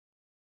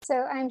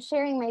So I'm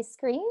sharing my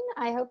screen.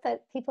 I hope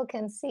that people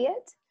can see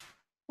it.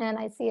 And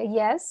I see a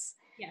yes.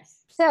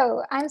 Yes.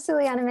 So I'm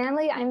Suliana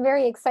Manley. I'm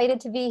very excited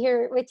to be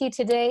here with you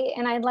today.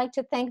 And I'd like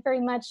to thank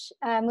very much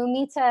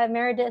Mumita,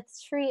 Meredith,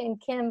 Sri,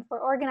 and Kim for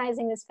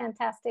organizing this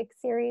fantastic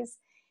series.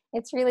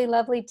 It's really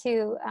lovely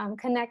to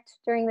connect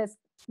during this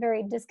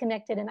very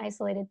disconnected and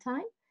isolated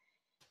time.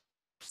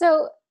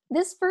 So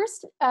this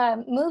first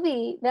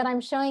movie that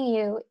I'm showing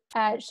you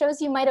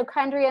shows you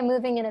mitochondria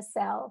moving in a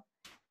cell.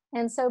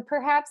 And so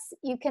perhaps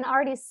you can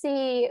already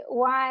see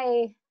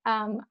why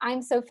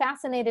I'm so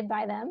fascinated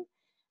by them.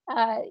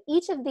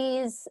 Each of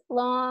these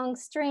long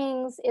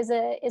strings is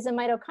a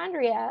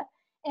mitochondria,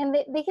 and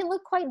they can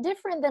look quite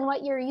different than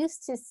what you're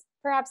used to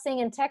perhaps seeing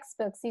in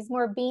textbooks, these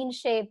more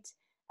bean-shaped,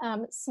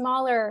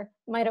 smaller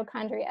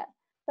mitochondria.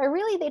 But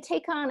really, they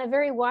take on a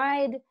very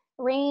wide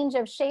range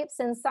of shapes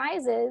and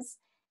sizes.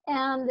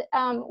 And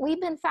we've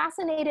been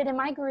fascinated in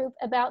my group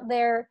about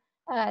their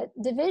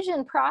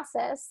division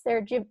process,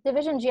 their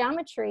division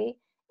geometry,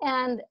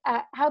 and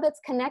how that's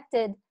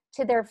connected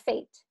to their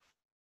fate.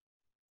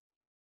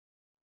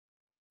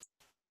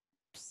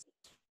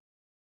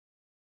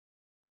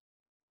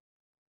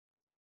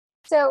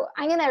 So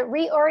I'm going to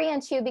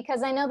reorient you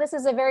because I know this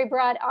is a very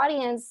broad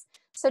audience.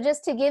 So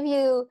just to give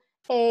you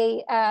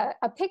a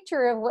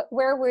picture of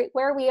where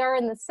we are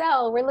in the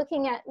cell,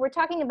 we're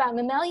talking about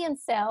mammalian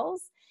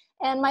cells,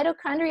 and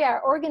mitochondria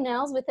are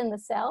organelles within the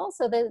cell.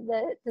 So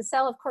the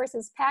cell, of course,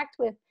 is packed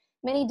with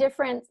many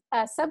different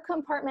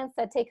subcompartments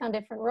that take on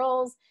different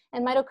roles,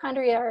 and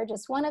mitochondria are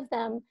just one of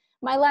them.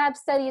 My lab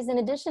studies, in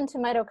addition to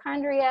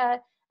mitochondria,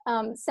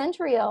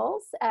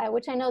 centrioles,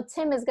 which I know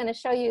Tim is going to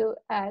show you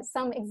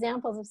some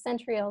examples of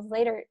centrioles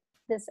later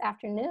this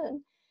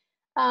afternoon.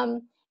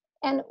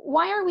 And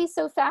why are we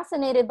so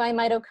fascinated by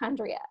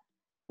mitochondria?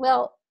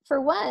 Well,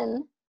 for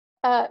one,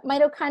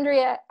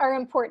 mitochondria are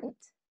important.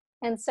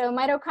 And so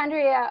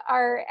mitochondria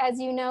are, as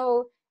you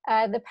know,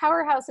 the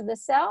powerhouse of the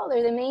cell.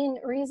 They're the main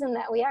reason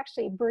that we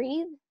actually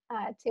breathe,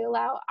 to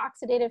allow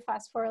oxidative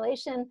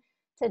phosphorylation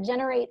to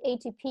generate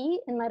ATP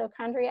in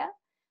mitochondria.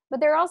 But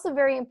they're also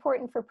very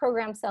important for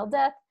programmed cell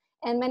death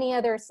and many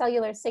other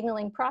cellular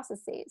signaling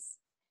processes.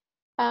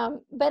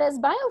 But as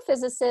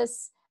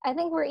biophysicists, I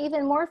think we're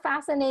even more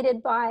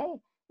fascinated by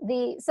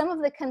some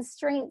of the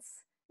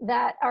constraints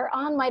that are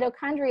on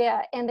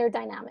mitochondria and their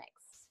dynamics.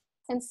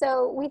 And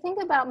so we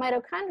think about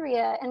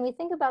mitochondria and we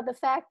think about the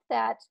fact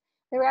that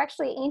they're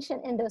actually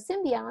ancient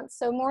endosymbionts.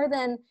 So more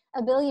than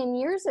 1 billion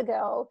years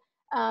ago,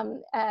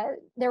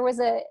 there was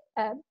a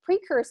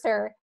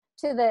precursor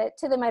to the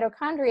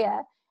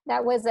mitochondria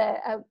that was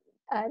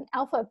an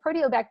alpha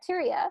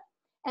proteobacteria.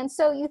 And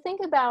so you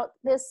think about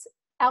this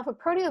alpha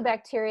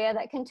proteobacteria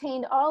that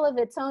contained all of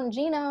its own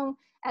genome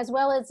as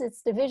well as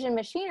its division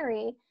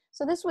machinery.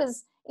 So this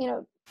was,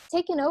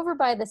 taken over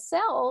by the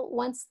cell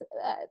once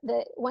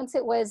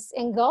it was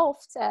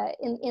engulfed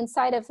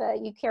inside of a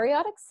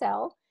eukaryotic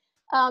cell.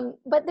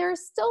 But there are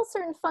still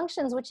certain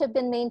functions which have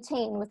been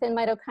maintained within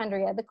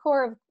mitochondria, the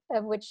core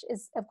of which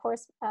is, of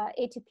course,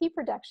 ATP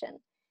production.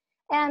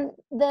 And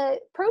the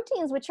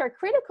proteins which are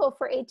critical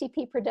for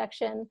ATP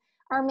production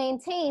are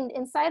maintained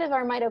inside of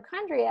our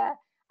mitochondria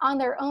on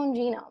their own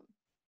genome.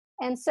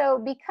 And so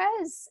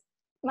because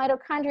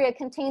mitochondria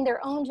contain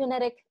their own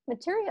genetic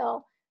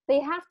material, they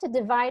have to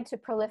divide to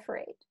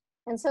proliferate.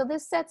 And so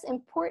this sets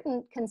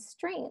important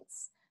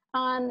constraints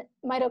on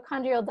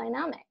mitochondrial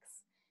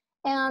dynamics.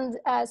 And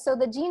so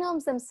the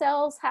genomes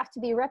themselves have to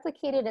be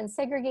replicated and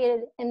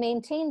segregated and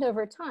maintained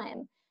over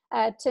time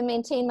to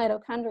maintain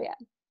mitochondria.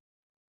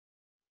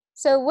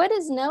 So what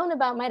is known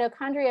about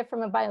mitochondria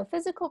from a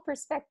biophysical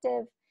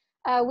perspective?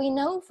 We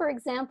know, for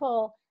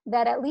example,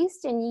 that at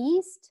least in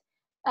yeast,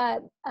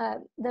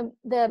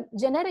 the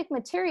genetic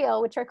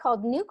material, which are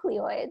called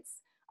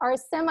nucleoids, are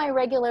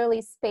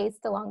semi-regularly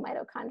spaced along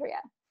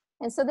mitochondria.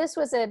 And so this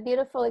was a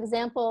beautiful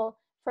example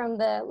from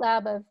the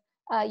lab of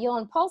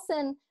Johan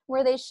Paulsen,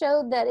 where they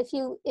showed that if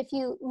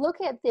you look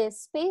at the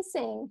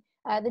spacing,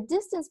 the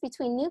distance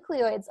between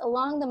nucleoids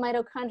along the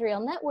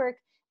mitochondrial network,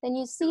 then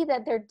you see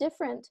that they're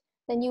different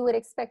than you would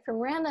expect from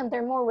random.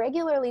 They're more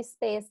regularly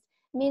spaced,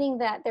 meaning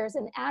that there's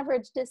an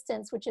average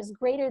distance which is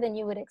greater than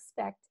you would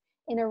expect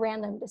in a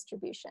random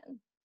distribution.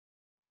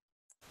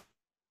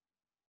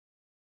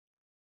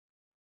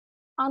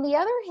 On the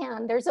other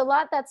hand, there's a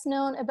lot that's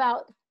known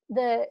about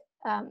the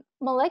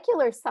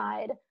molecular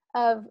side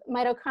of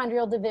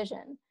mitochondrial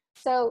division.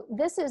 So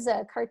this is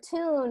a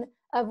cartoon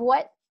of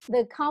what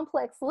the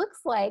complex looks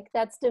like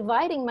that's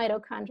dividing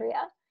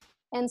mitochondria.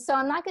 And so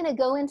I'm not going to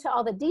go into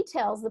all the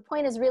details. The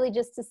point is really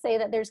just to say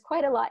that there's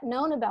quite a lot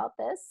known about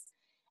this.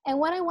 And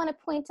what I want to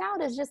point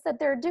out is just that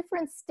there are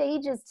different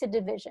stages to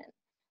division.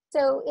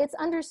 So it's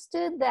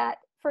understood that,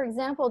 for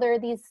example, there are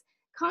these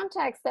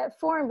contacts that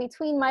form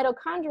between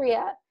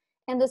mitochondria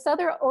and this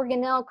other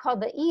organelle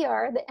called the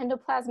ER, the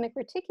endoplasmic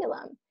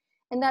reticulum.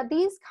 And that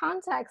these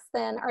contacts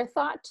then are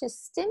thought to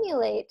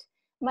stimulate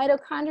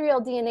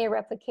mitochondrial DNA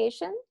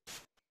replication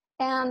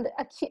and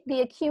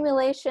the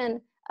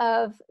accumulation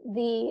of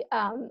the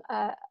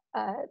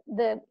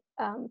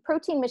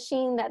protein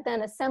machine that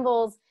then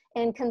assembles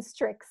and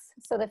constricts.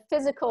 So the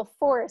physical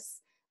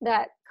force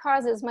that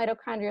causes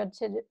mitochondria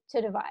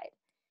to divide.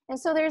 And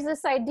so there's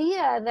this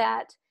idea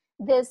that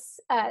this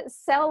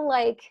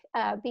cell-like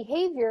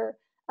behavior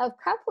of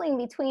coupling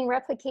between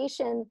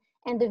replication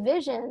and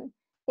division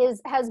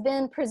has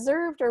been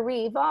preserved or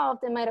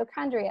re-evolved in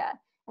mitochondria.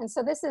 And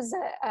so this is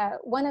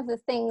one of the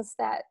things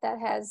that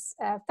has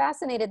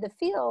fascinated the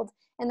field,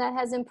 and that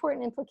has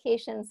important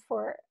implications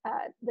for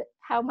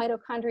how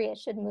mitochondria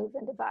should move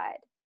and divide.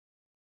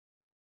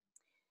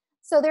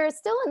 So there is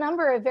still a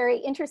number of very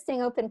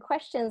interesting open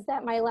questions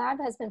that my lab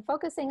has been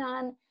focusing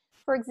on.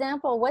 For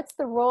example, what's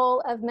the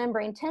role of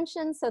membrane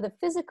tension? So the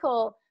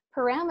physical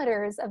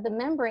parameters of the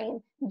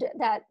membrane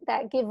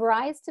that give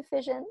rise to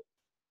fission.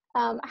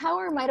 How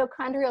are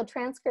mitochondrial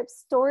transcripts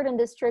stored and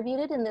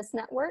distributed in this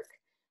network?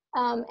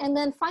 And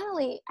then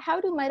finally, how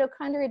do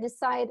mitochondria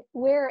decide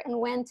where and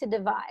when to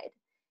divide?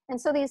 And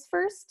so these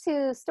first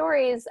two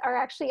stories are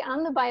actually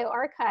on the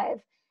bioarchive.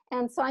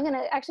 And so I'm going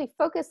to actually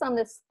focus on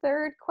this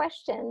third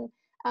question,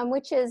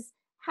 which is,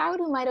 how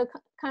do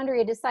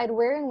mitochondria decide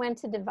where and when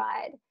to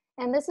divide?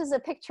 And this is a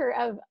picture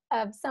of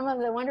some of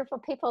the wonderful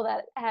people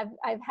that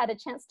I've had a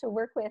chance to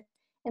work with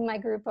in my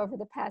group over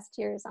the past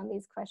years on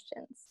these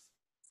questions.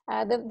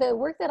 The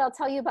work that I'll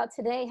tell you about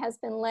today has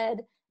been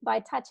led by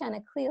Tatiana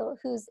Kleel,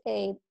 who's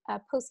a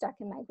postdoc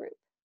in my group.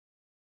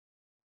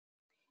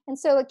 And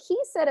so a key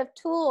set of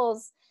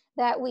tools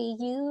that we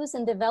use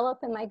and develop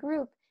in my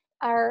group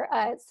are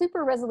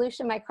super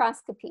resolution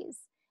microscopies.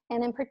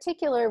 And in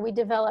particular, we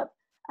develop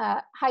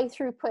high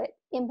throughput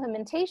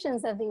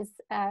implementations of these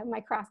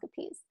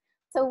microscopies.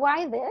 So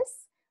why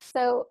this?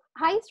 So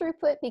high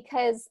throughput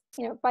because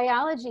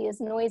biology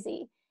is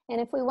noisy. And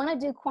if we want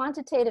to do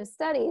quantitative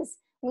studies,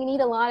 we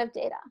need a lot of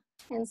data.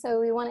 And so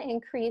we want to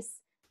increase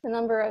the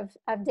number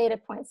of data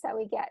points that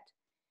we get.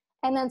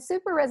 And then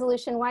super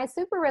resolution. Why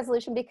super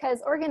resolution?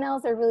 Because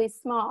organelles are really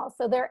small.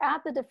 So they're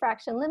at the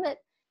diffraction limit.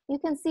 You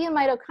can see a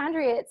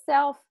mitochondria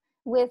itself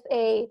with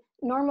a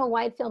normal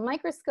wide field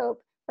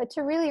microscope, but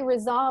to really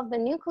resolve the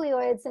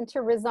nucleoids and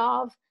to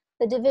resolve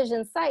the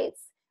division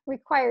sites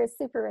requires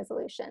super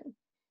resolution.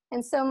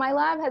 And so my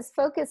lab has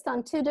focused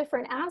on two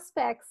different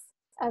aspects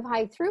of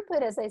high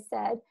throughput, as I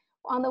said.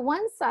 On the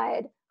one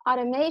side,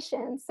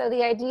 automation. So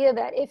the idea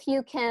that if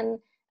you can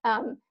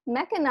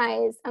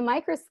mechanize a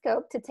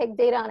microscope to take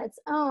data on its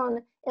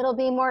own, it'll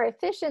be more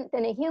efficient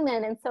than a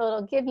human, and so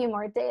it'll give you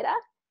more data.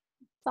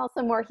 It's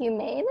also more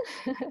humane.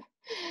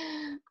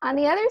 On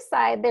the other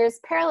side, there's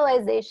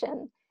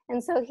parallelization.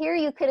 And so here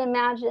you could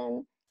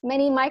imagine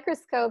many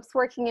microscopes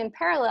working in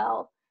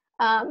parallel,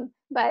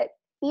 but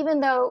even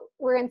though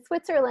we're in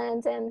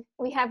Switzerland and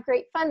we have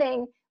great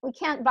funding, we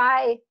can't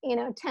buy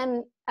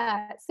 10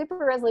 super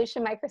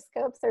resolution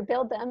microscopes or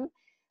build them.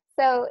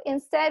 So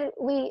instead,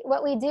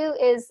 what we do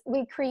is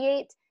we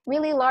create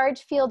really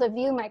large field of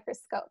view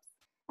microscopes.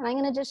 And I'm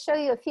going to just show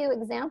you a few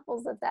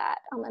examples of that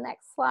on the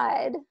next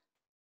slide.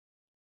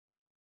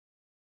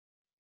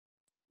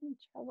 I'm in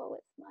trouble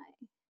with my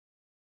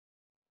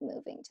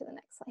moving to the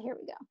next slide. Here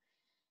we go.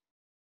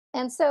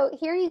 And so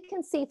here you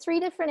can see three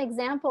different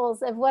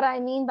examples of what I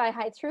mean by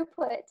high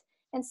throughput.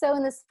 And so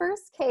in this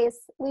first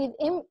case, we've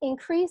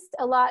increased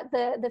a lot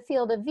the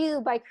field of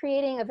view by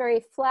creating a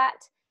very flat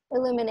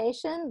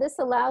illumination. This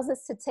allows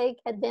us to take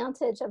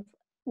advantage of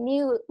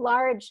new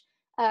large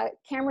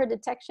camera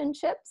detection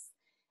chips.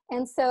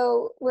 And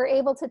so we're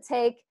able to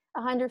take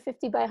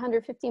 150 by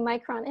 150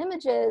 micron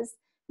images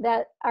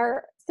that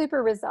are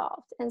super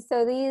resolved. And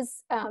so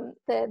these,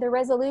 the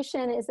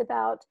resolution is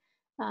about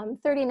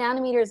 30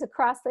 nanometers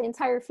across the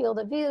entire field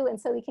of view. And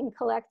so we can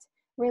collect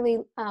really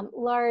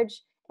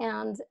large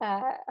and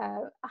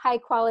high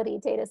quality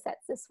data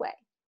sets this way.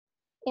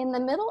 In the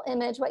middle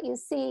image, what you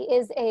see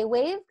is a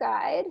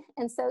waveguide.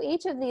 And so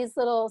each of these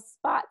little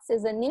spots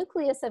is a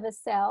nucleus of a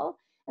cell.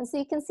 And so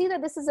you can see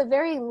that this is a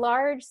very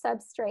large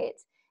substrate.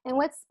 And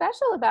what's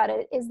special about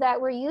it is that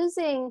we're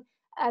using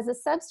as a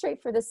substrate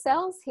for the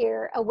cells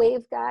here, a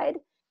waveguide.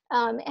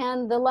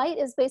 And the light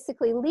is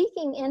basically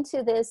leaking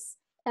into this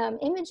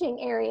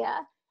imaging area,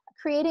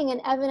 creating an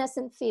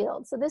evanescent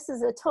field. So this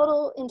is a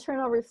total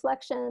internal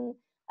reflection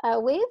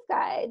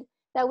waveguide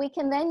that we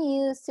can then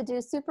use to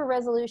do super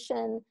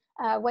resolution,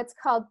 what's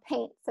called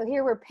paint. So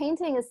here we're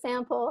painting a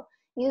sample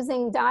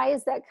using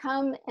dyes that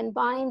come and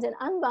bind and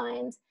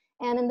unbind.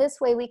 And in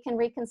this way, we can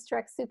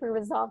reconstruct super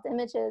resolved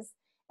images.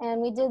 And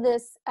we did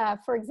this,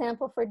 for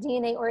example, for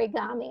DNA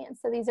origami. And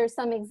so these are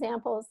some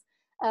examples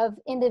of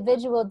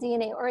individual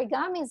DNA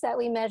origamis that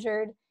we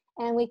measured.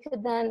 And we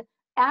could then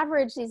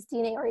average these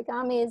DNA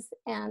origamis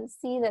and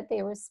see that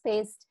they were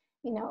spaced,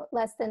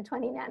 less than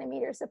 20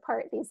 nanometers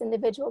apart, these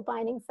individual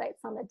binding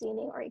sites on the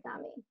DNA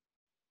origami.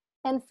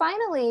 And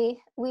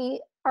finally, we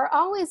are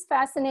always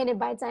fascinated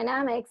by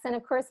dynamics. And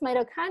of course,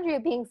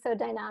 mitochondria being so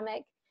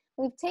dynamic,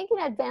 we've taken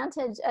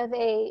advantage of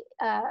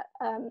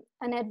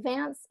an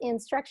advance in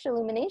structural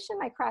illumination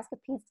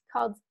microscopy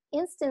called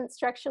instant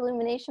structural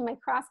illumination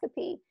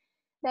microscopy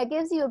that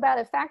gives you about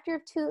a factor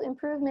of 2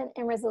 improvement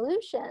in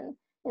resolution,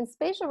 in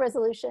spatial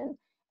resolution,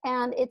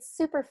 and it's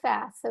super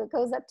fast. So it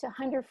goes up to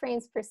 100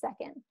 frames per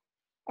second.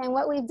 And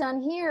what we've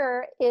done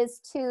here is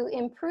to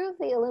improve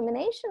the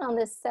illumination on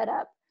this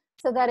setup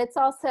so that it's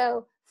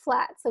also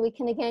flat. So we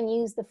can again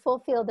use the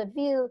full field of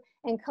view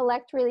and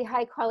collect really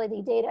high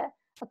quality data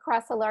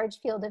across a large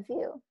field of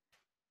view.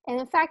 And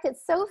in fact,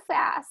 it's so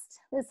fast,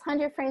 this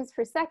 100 frames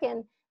per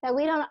second, that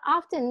we don't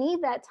often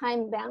need that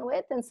time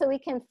bandwidth. And so we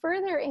can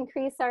further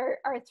increase our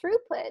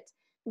throughput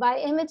by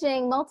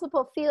imaging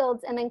multiple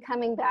fields and then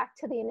coming back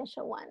to the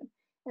initial one.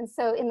 And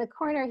so in the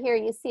corner here,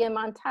 you see a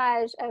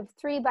montage of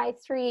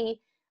 3x3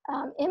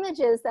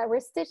 images that were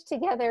stitched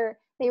together.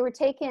 They were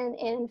taken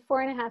in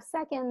 4.5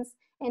 seconds,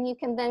 and you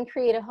can then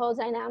create a whole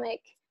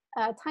dynamic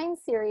time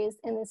series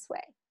in this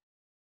way.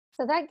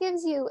 So that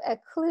gives you a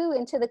clue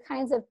into the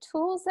kinds of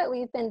tools that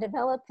we've been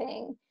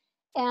developing.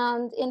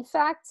 And in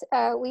fact,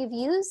 we've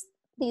used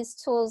these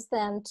tools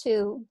then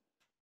to,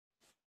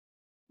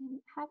 I'm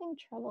having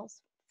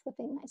troubles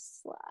flipping my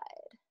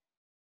slide.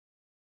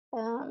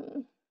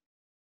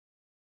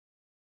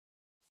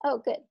 Oh,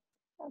 good,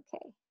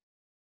 okay.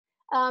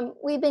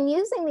 We've been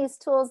using these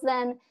tools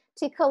then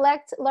to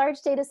collect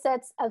large data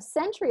sets of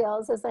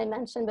centrioles, as I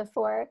mentioned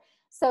before.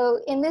 So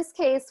in this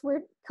case,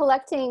 we're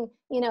collecting,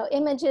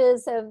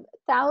 images of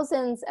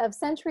thousands of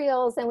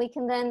centrioles, and we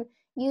can then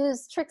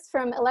use tricks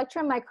from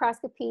electron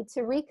microscopy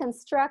to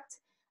reconstruct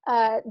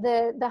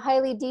the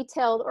highly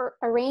detailed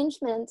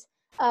arrangement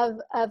of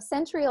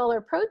centriole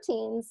or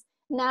proteins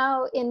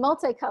now in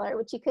multicolor,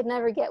 which you could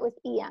never get with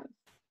EM.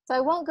 So I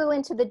won't go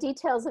into the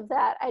details of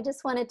that. I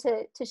just wanted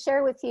to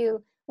share with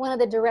you one of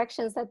the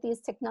directions that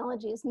these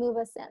technologies move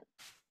us in.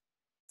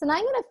 So now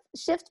I'm going to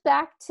shift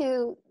back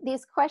to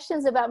these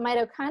questions about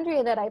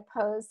mitochondria that I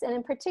posed, and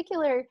in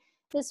particular,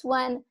 this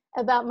one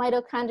about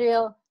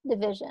mitochondrial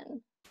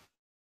division.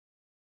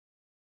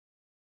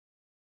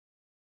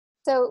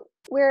 So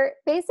we're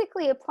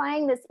basically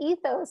applying this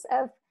ethos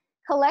of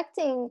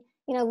collecting,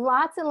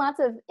 lots and lots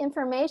of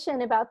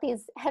information about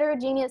these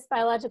heterogeneous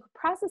biological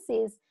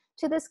processes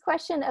to this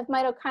question of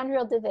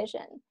mitochondrial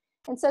division.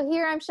 And so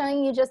here I'm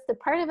showing you just the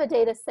part of a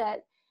data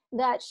set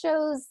that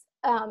shows,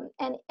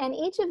 and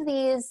each of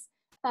these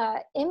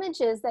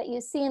images that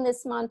you see in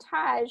this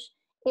montage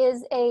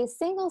is a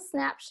single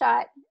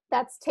snapshot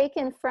that's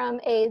taken from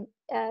a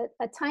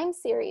time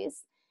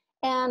series.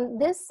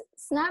 And this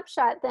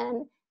snapshot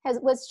then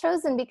was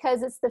chosen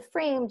because it's the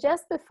frame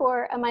just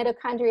before a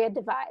mitochondria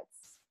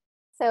divides.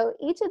 So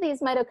each of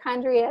these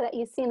mitochondria that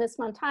you see in this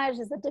montage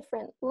is a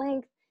different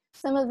length.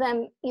 Some of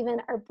them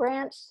even are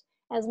branched,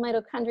 as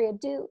mitochondria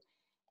do.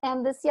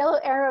 And this yellow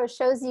arrow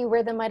shows you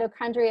where the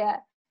mitochondria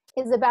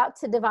is about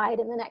to divide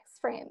in the next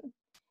frame.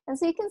 And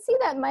so you can see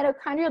that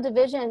mitochondrial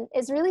division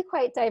is really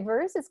quite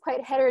diverse. It's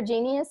quite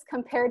heterogeneous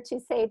compared to,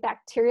 say,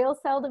 bacterial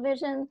cell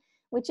division,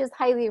 which is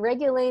highly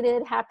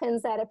regulated,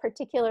 happens at a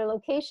particular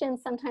location,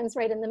 sometimes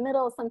right in the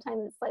middle,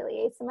 sometimes it's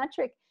slightly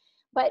asymmetric.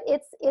 But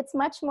it's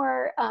much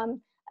more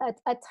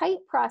a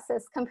tight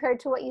process compared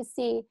to what you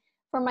see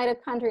for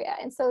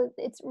mitochondria. And so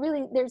it's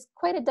really, there's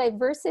quite a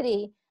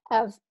diversity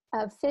of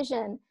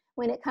fission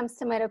when it comes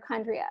to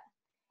mitochondria.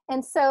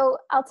 And so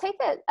I'll take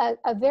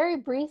a very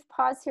brief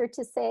pause here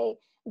to say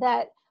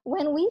that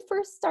when we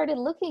first started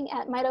looking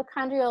at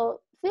mitochondrial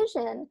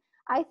fission,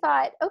 I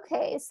thought,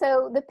 okay,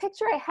 so the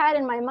picture I had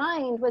in my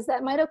mind was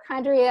that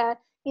mitochondria,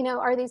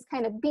 are these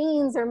kind of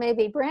beans or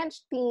maybe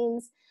branched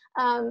beans.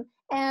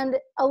 And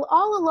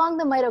all along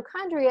the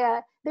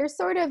mitochondria, they're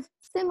sort of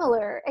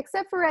similar,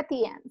 except for at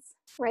the ends,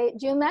 right?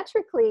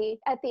 Geometrically,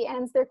 at the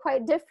ends, they're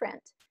quite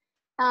different.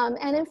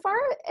 And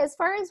as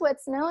far as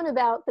what's known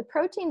about the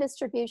protein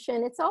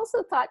distribution, it's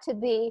also thought to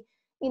be,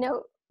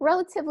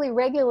 relatively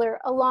regular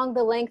along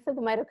the length of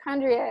the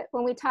mitochondria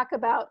when we talk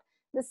about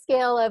the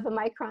scale of a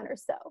micron or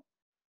so.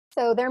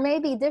 So there may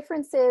be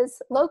differences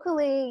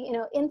locally,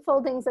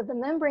 infoldings of the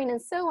membrane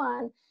and so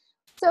on.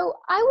 So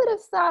I would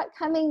have thought,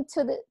 coming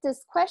to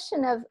this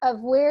question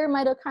of where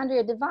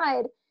mitochondria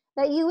divide,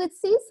 that you would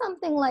see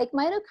something like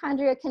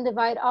mitochondria can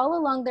divide all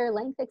along their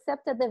length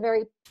except at the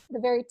very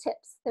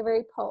tips, the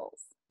very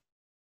poles.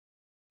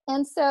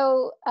 And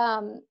so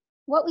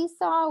what we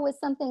saw was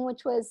something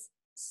which was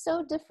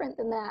so different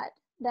than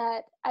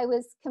that I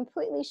was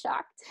completely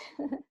shocked.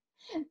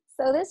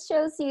 So this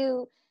shows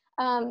you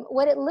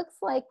what it looks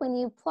like when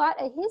you plot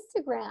a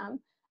histogram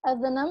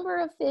of the number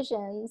of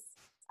fissions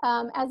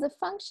as a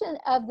function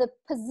of the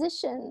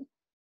position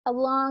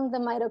along the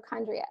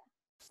mitochondria.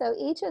 So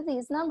each of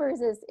these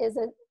numbers is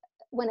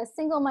when a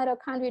single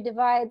mitochondria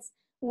divides,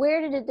 where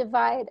did it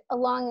divide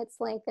along its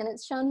length? And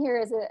it's shown here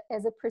as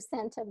a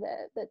percent of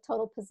the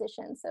total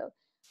position. So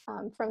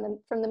from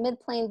the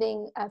midplane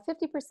being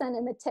 50%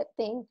 and the tip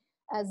being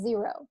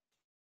 0.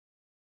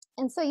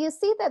 And so you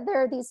see that there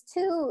are these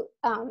two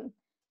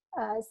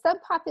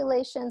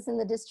subpopulations in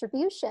the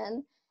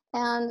distribution.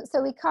 And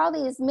so we call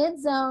these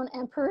mid-zone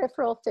and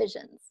peripheral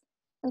fissions.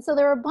 And so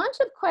there are a bunch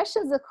of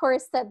questions, of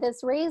course, that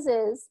this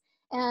raises.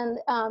 And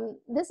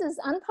this is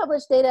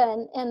unpublished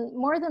data, and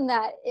more than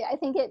that, I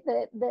think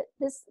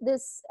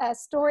this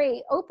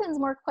story opens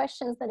more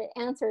questions than it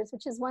answers,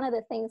 which is one of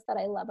the things that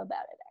I love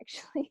about it,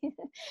 actually.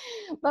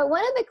 But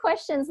one of the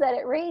questions that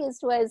it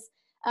raised was,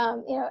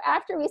 you know,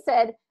 after we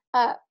said,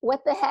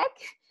 what the heck?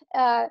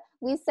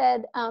 We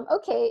said,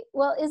 okay,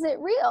 well, is it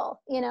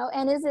real? You know,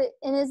 and is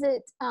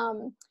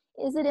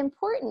it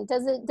important?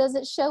 Does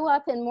it show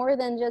up in more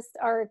than just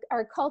our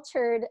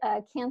cultured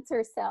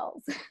cancer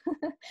cells,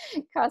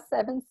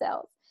 COS7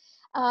 cells?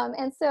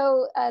 And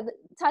so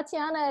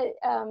Tatiana,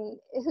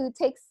 who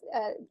takes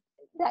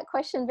that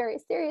question very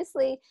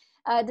seriously,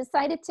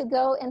 decided to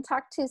go and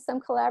talk to some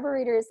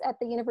collaborators at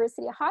the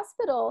University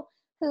Hospital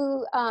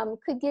who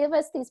could give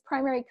us these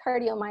primary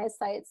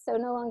cardiomyocytes, so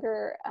no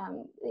longer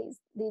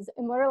these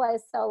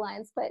immortalized cell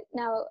lines, but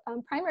now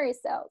primary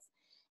cells.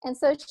 And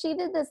so she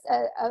did this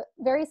a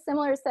very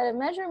similar set of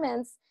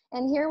measurements,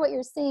 and here what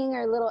you're seeing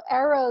are little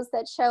arrows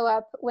that show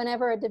up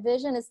whenever a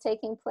division is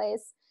taking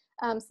place.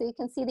 So you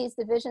can see these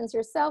divisions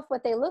yourself,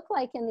 what they look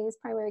like in these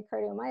primary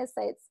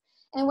cardiomyocytes.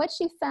 And what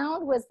she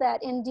found was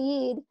that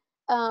indeed,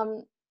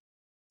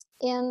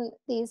 in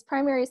these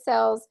primary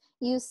cells,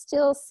 you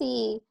still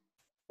see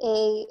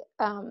a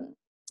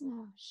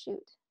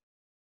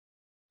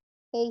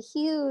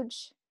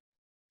huge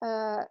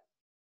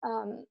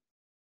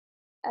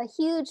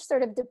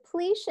sort of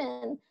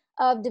depletion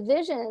of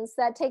divisions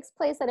that takes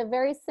place at a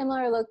very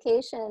similar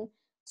location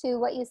to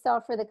what you saw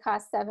for the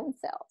COS7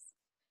 cells.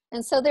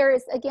 And so there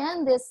is,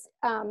 again, this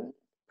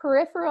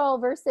peripheral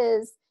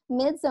versus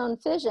mid-zone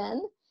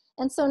fission.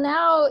 And so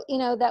now, you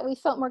know, that we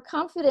felt more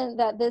confident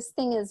that this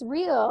thing is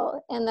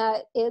real and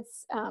that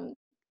it's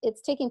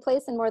taking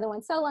place in more than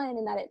one cell line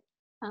and that it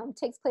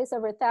takes place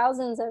over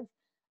thousands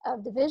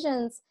of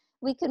divisions,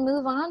 we could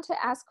move on to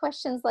ask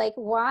questions like,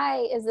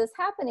 why is this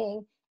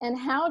happening and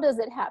how does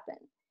it happen?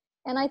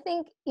 And I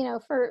think, you know,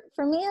 for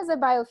me as a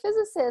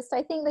biophysicist,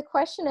 I think the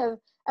question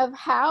of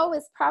how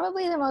is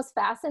probably the most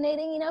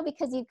fascinating, you know,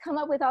 because you come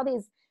up with all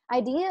these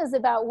ideas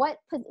about what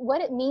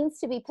it means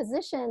to be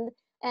positioned,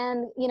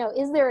 and, you know,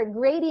 is there a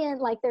gradient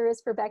like there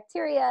is for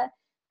bacteria?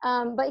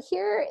 But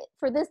here,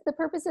 for the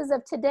purposes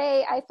of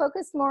today, I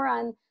focused more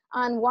on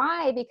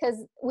why,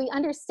 because we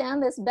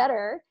understand this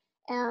better.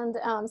 And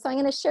so I'm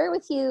going to share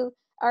with you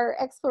our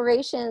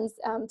explorations,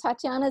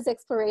 Tatiana's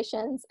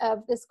explorations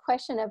of this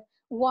question of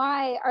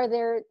why are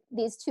there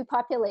these two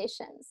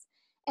populations?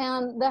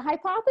 And the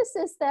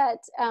hypothesis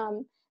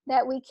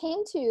that we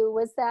came to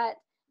was that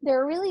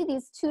there are really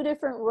these two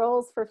different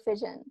roles for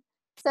fission.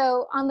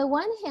 So on the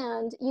one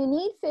hand, you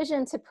need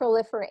fission to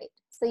proliferate.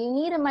 So you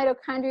need a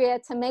mitochondria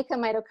to make a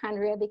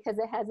mitochondria because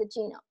it has a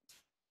genome.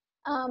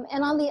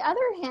 And on the other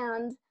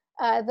hand,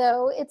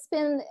 though, it's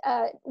been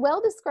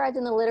well described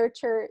in the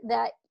literature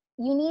that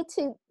you need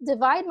to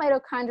divide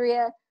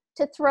mitochondria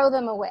to throw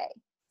them away.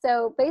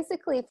 So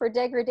basically for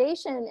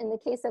degradation, in the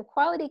case of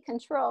quality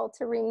control,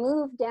 to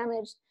remove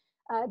damaged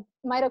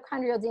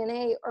mitochondrial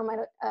DNA or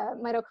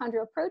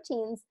mitochondrial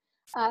proteins,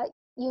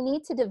 you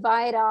need to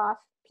divide off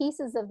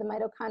pieces of the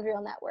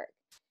mitochondrial network.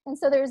 And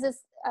so there's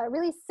this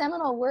really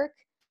seminal work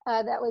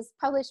that was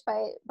published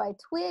by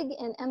Twig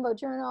in EMBO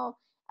Journal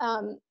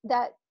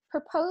that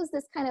proposed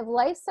this kind of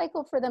life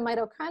cycle for the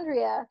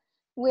mitochondria,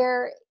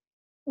 where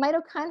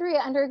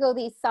mitochondria undergo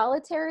these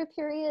solitary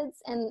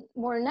periods and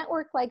more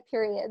network-like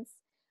periods,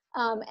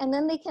 and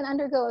then they can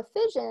undergo a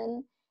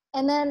fission,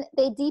 and then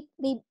they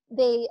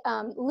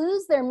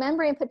lose their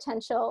membrane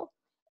potential.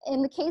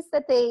 In the case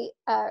that they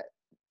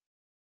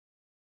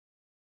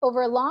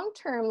over long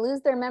term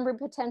lose their membrane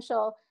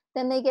potential,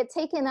 then they get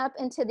taken up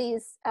into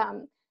these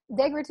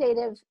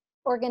degradative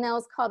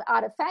organelles called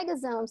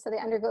autophagosomes, so they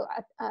undergo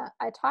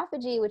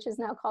autophagy, which is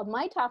now called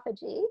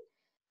mitophagy,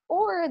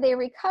 or they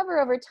recover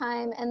over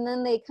time and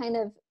then they kind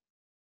of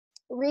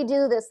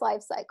redo this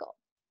life cycle.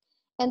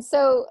 And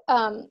so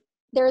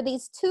there are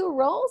these two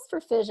roles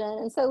for fission,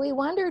 and so we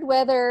wondered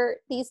whether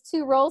these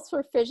two roles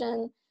for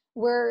fission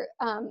were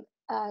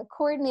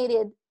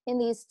coordinated in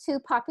these two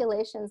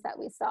populations that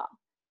we saw.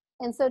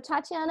 And so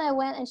Tatiana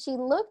went and she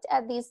looked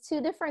at these two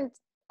different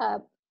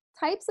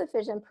types of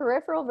fission,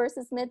 peripheral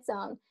versus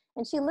mid-zone,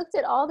 and she looked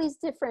at all these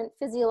different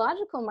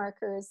physiological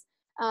markers,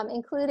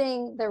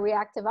 including the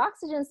reactive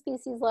oxygen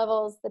species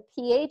levels, the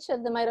pH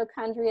of the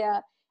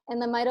mitochondria, and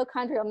the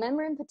mitochondrial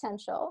membrane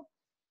potential.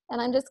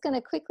 And I'm just going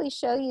to quickly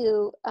show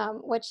you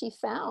what she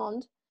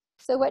found.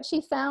 So what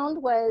she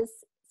found was,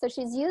 so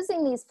she's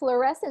using these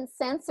fluorescent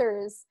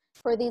sensors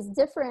for these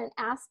different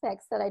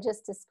aspects that I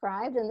just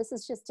described, and this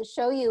is just to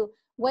show you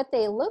what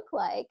they look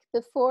like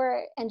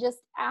before and just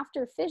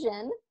after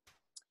fission.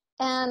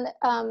 And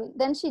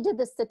then she did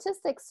the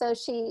statistics, so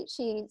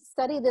she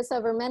studied this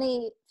over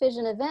many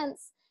fission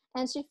events,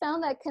 and she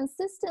found that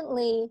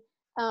consistently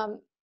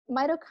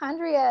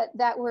mitochondria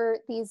that were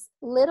these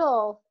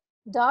little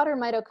daughter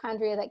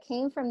mitochondria that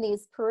came from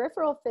these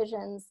peripheral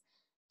fissions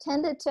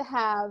tended to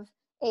have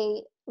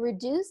a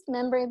reduced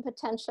membrane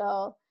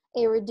potential,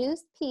 a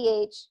reduced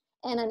pH,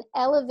 and an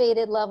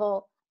elevated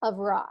level of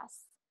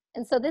ROS.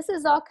 And so this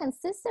is all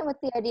consistent with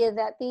the idea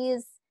that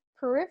these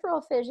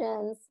peripheral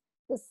fissions,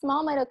 the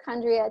small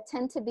mitochondria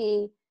tend to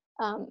be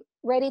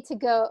ready to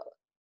go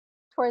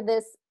toward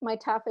this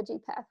mitophagy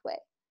pathway.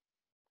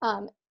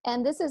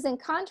 And this is in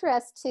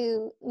contrast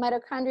to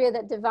mitochondria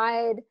that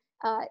divide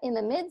in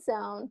the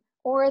mid-zone,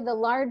 or the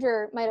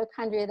larger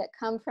mitochondria that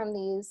come from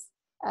these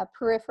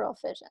peripheral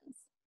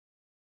fissions.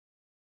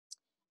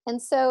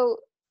 And so,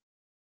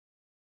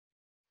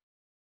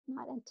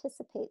 not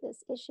anticipate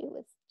this issue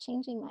with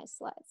changing my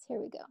slides. Here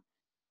we go.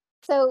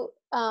 So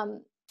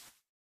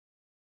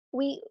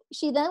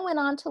she then went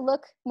on to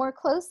look more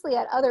closely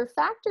at other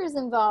factors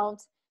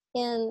involved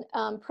in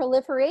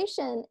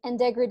proliferation and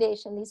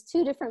degradation, these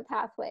two different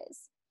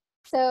pathways.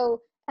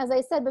 So as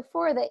I said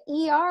before, the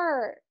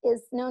ER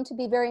is known to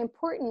be very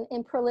important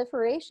in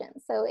proliferation.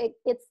 So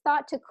it's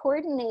thought to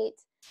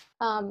coordinate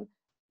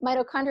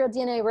mitochondrial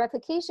DNA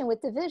replication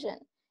with division.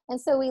 And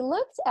so we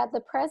looked at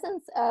the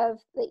presence of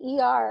the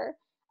ER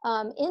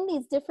in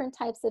these different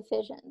types of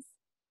fissions.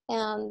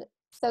 And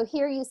so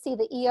here you see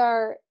the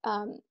ER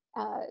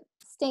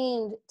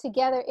stained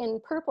together in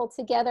purple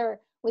together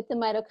with the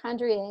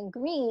mitochondria in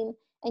green.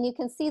 And you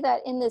can see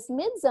that in this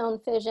mid-zone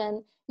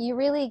fission, you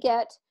really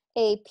get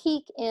a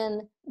peak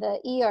in the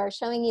ER,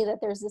 showing you that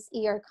there's this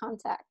ER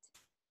contact.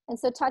 And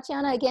so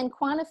Tatiana again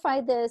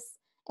quantified this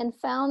and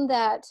found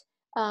that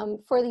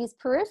for these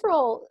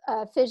peripheral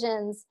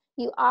fissions,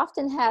 you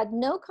often had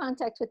no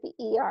contact with the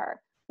ER,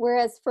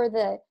 whereas for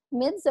the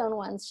mid-zone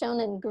ones shown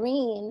in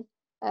green,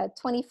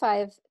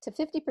 25 to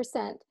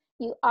 50%,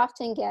 you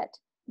often get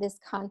this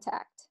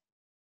contact.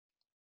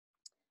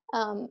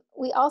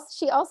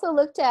 She also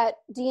looked at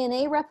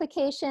DNA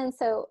replication.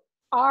 So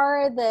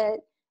are the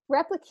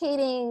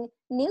replicating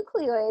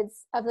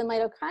nucleoids of the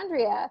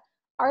mitochondria,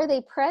 are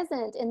they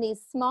present in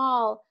these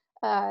small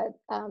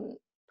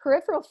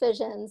peripheral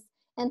fissions?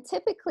 And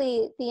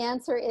typically the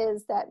answer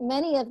is that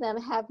many of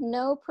them have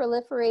no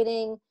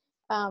proliferating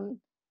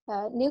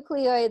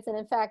nucleoids, and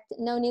in fact,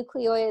 no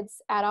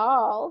nucleoids at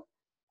all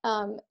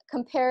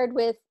compared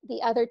with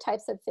the other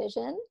types of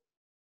fission.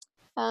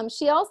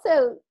 She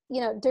also,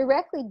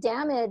 directly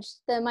damaged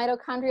the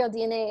mitochondrial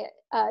DNA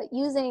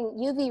using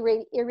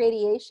UV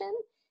irradiation.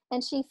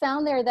 And she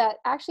found there that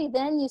actually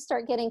then you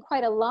start getting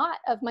quite a lot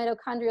of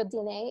mitochondrial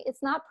DNA.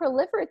 It's not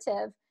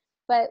proliferative,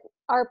 but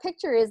our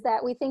picture is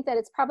that we think that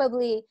it's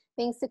probably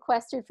being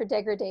sequestered for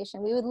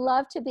degradation. We would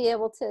love to be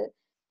able to,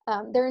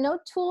 there are no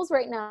tools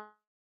right now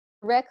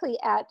directly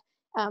at,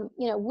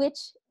 which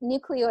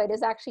nucleoid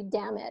is actually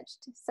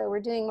damaged. So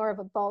we're doing more of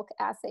a bulk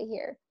assay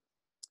here.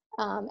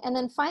 And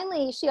then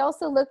finally, she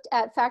also looked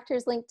at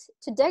factors linked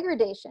to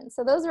degradation.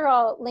 So those are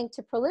all linked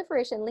to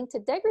proliferation. Linked to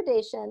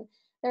degradation,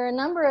 there are a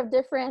number of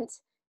different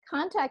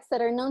contacts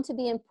that are known to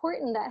be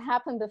important that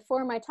happen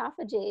before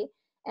mitophagy.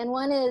 And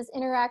one is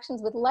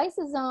interactions with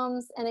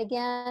lysosomes. And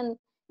again,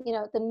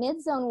 the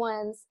mid-zone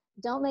ones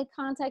don't make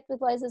contact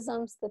with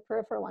lysosomes, the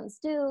peripheral ones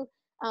do.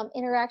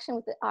 Interaction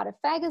with the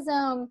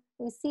autophagosome,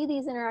 we see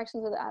these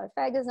interactions with the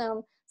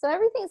autophagosome. So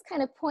everything's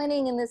kind of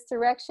pointing in this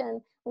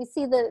direction. We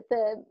see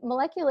the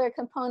molecular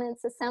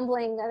components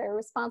assembling that are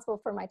responsible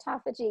for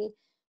mitophagy.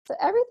 So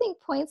everything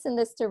points in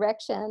this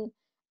direction.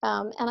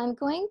 And I'm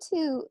going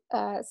to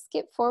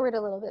skip forward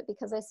a little bit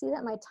because I see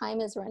that my time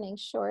is running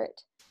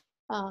short.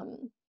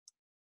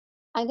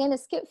 I'm going to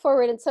skip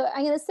forward. And so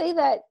I'm going to say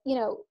that,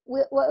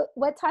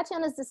 what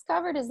Tatiana's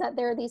discovered is that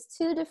there are these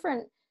two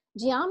different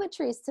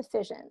geometries to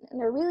fission,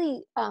 and they're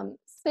really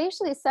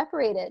spatially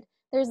separated.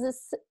 There's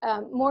this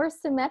more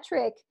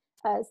symmetric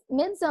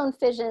mid-zone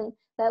fission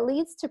that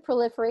leads to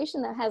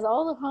proliferation that has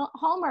all the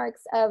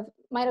hallmarks of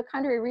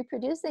mitochondria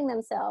reproducing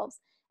themselves.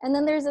 And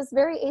then there's this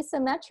very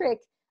asymmetric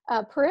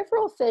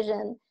peripheral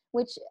fission,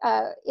 which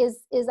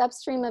is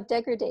upstream of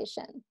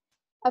degradation.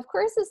 Of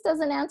course, this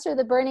doesn't answer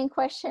the burning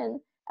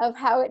question of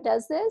how it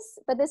does this,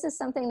 but this is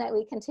something that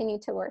we continue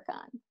to work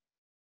on.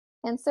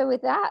 And so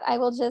with that, I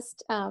will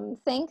just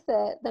thank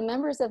the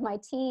members of my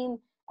team,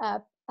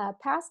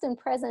 past and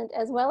present,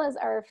 as well as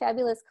our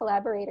fabulous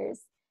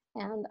collaborators.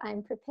 And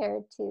I'm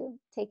prepared to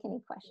take any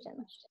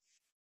questions.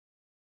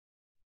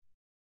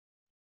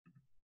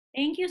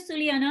 Thank you,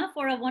 Suliana,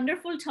 for a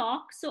wonderful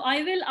talk. So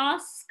I will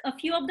ask a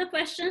few of the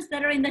questions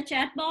that are in the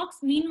chat box.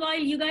 Meanwhile,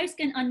 you guys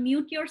can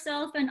unmute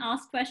yourself and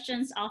ask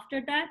questions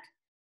after that.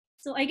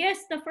 So I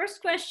guess the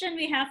first question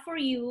we have for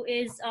you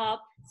is,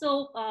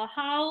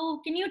 how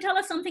can you tell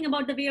us something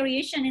about the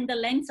variation in the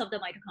lengths of the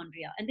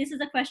mitochondria? And this is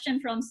a question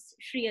from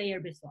Srividya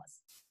Iyer-Biswas.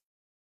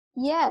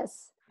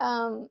 Yes,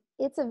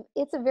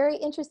 it's a very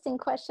interesting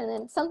question,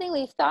 and something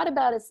we've thought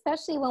about,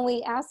 especially when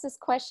we ask this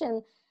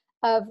question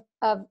of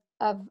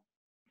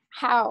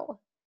how.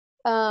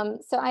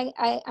 So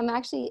I'm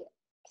actually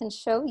can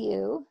show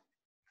you.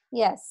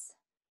 Yes.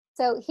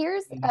 So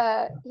here's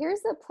a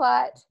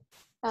plot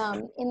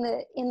in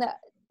the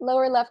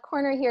lower left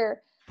corner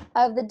here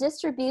of the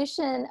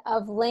distribution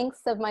of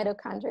lengths of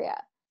mitochondria.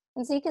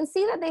 And so you can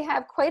see that they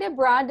have quite a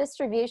broad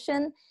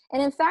distribution,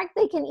 and in fact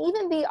they can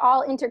even be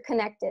all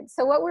interconnected.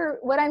 So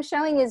what I'm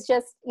showing is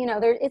just,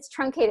 it's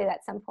truncated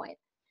at some point.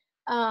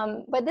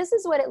 But this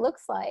is what it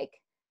looks like.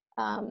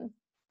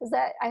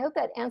 I hope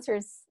that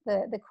answers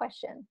the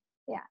question.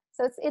 Yeah,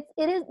 so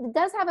it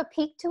does have a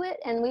peak to it,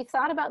 and we've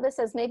thought about this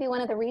as maybe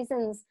one of the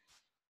reasons,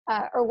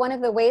 or one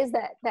of the ways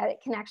that it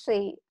can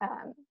actually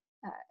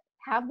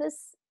have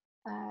this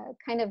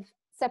kind of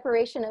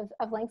separation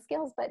of length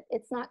scales, but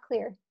it's not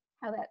clear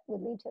how that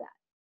would lead to that.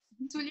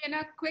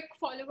 Suliana, quick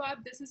follow-up.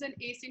 This is an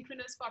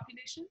asynchronous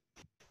population?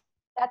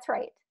 That's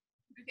right.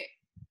 Okay.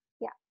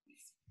 Yeah.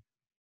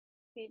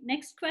 Okay,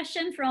 next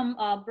question from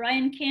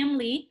Brian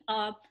Kimberly.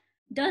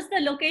 Does the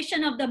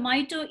location of the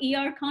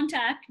mito-ER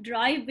contact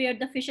drive where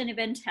the fission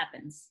event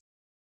happens?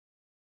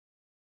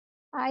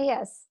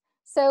 Yes.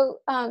 So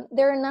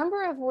there are a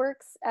number of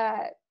works,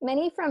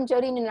 many from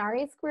Jyoti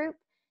Nunari's group,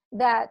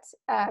 that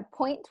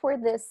point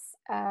toward this,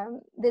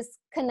 this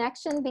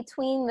connection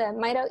between the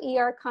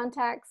mito-ER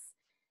contacts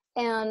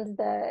and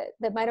the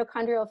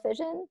mitochondrial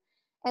fission.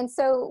 And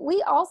so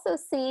we also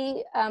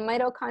see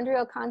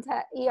mitochondrial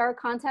ER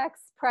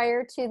contacts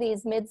prior to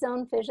these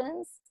mid-zone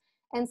fissions.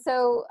 And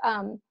so,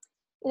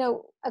 you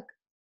know,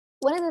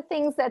 one of the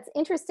things that's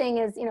interesting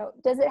is, you know,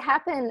 does it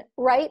happen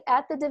right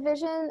at the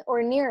division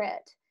or near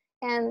it?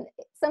 And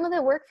some of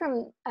the work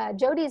from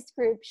Jyoti's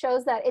group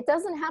shows that it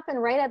doesn't happen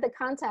right at the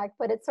contact,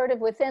 but it's sort of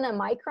within a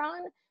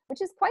micron,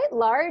 which is quite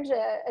large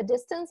a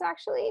distance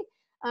actually.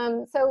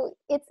 So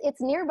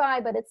it's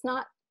nearby, but it's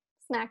not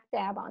smack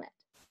dab on it.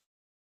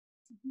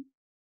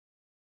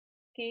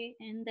 Okay,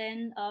 and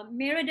then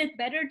Meredith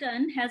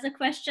Betterton has a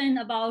question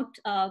about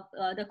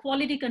the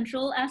quality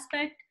control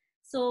aspect.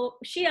 So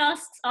she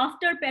asks,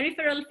 after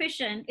peripheral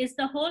fission, is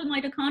the whole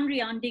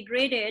mitochondrion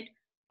degraded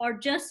or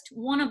just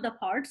one of the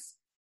parts?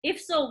 If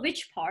so,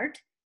 which part?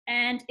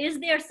 And is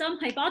there some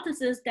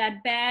hypothesis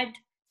that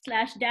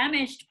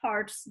bad/damaged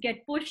parts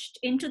get pushed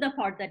into the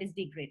part that is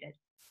degraded?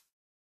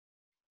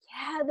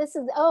 Yeah,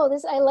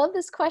 I love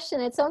this question.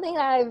 It's something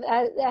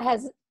that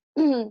has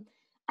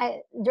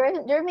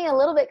drove me a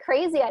little bit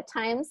crazy at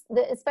times,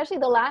 especially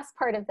the last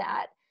part of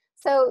that.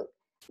 So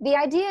the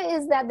idea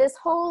is that this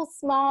whole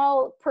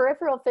small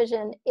peripheral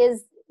fission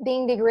is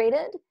being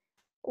degraded.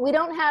 We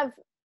don't have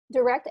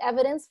direct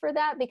evidence for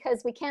that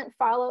because we can't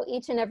follow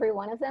each and every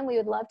one of them. We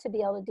would love to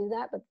be able to do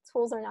that, but the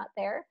tools are not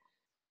there.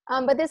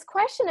 But this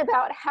question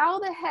about how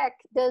the heck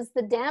does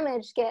the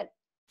damage get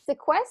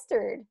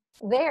sequestered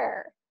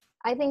there,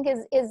 I think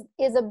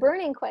is a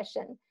burning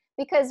question.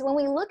 Because when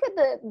we look at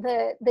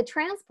the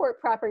transport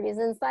properties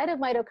inside of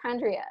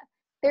mitochondria,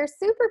 they're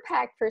super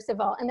packed, first of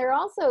all, and they're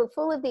also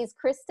full of these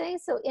cristae,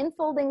 so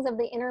infoldings of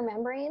the inner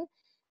membrane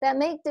that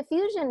make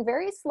diffusion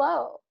very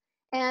slow.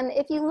 And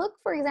if you look,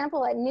 for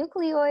example, at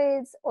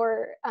nucleoids,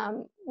 or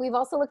we've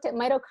also looked at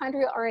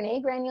mitochondrial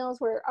RNA granules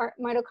where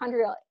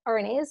mitochondrial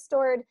RNA is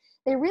stored,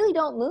 they really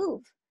don't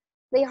move.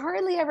 They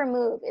hardly ever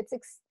move.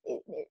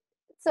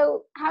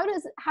 So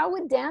how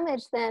would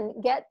damage then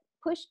get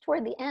pushed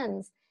toward the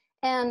ends?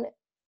 And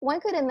one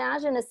could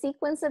imagine a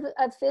sequence of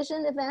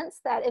fission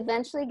events that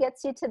eventually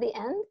gets you to the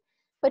end,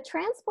 but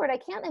transport, I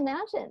can't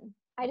imagine.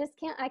 I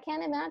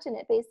can't imagine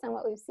it based on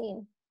what we've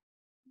seen.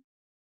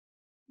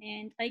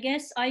 And I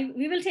guess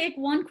we will take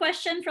one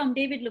question from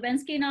David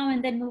Lubensky now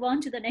and then move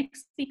on to the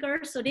next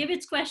speaker. So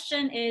David's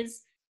question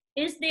is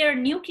there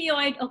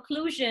nucleoid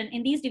occlusion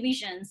in these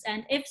divisions?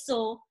 And if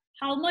so,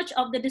 how much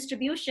of the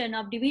distribution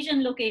of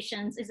division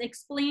locations is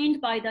explained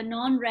by the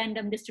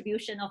non-random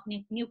distribution of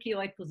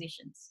nucleoid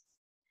positions?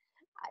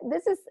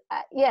 This is,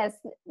 yes,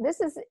 this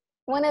is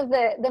one of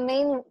the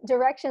main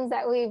directions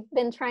that we've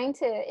been trying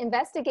to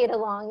investigate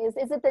along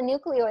is it the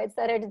nucleoids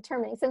that are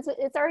determining? Since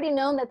it's already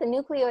known that the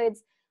nucleoids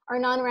are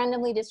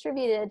non-randomly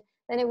distributed,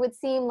 then it would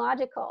seem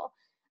logical.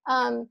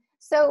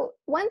 So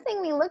one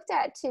thing we looked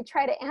at to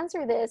try to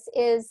answer this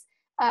is,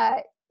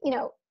 you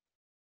know,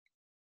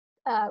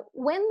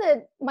 when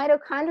the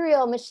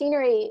mitochondrial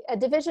machinery,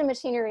 division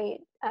machinery,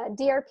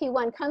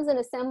 DRP1 comes and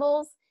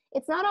assembles,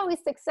 it's not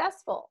always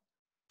successful.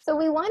 So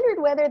we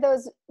wondered whether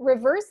those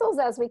reversals,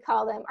 as we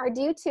call them, are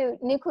due to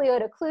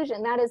nucleoid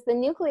occlusion. That is, the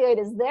nucleoid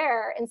is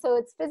there, and so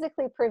it's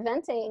physically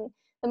preventing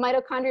the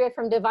mitochondria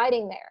from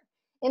dividing there.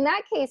 In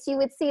that case, you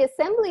would see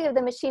assembly of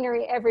the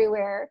machinery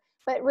everywhere,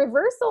 but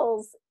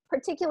reversals,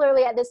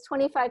 particularly at this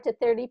 25 to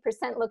 30%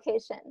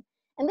 location.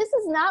 And this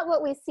is not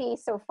what we see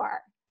so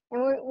far.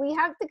 And we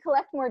have to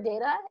collect more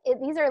data.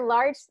 These are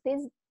large,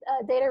 these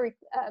data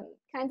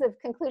kinds of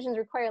conclusions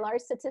require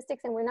large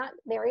statistics, and we're not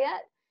there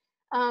yet.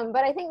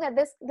 But I think that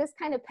this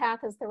kind of path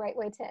is the right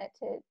way to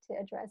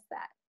address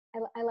that.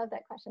 I love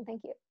that question.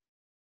 Thank you.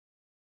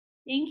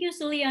 Thank you,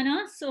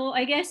 Suliana. So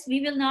I guess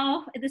we will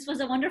now, this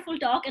was a wonderful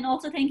talk, and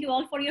also thank you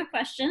all for your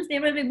questions.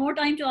 There will be more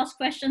time to ask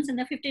questions in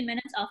the 15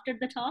 minutes after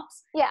the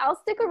talks. Yeah, I'll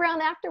stick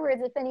around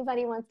afterwards if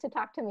anybody wants to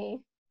talk to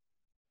me.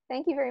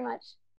 Thank you very much.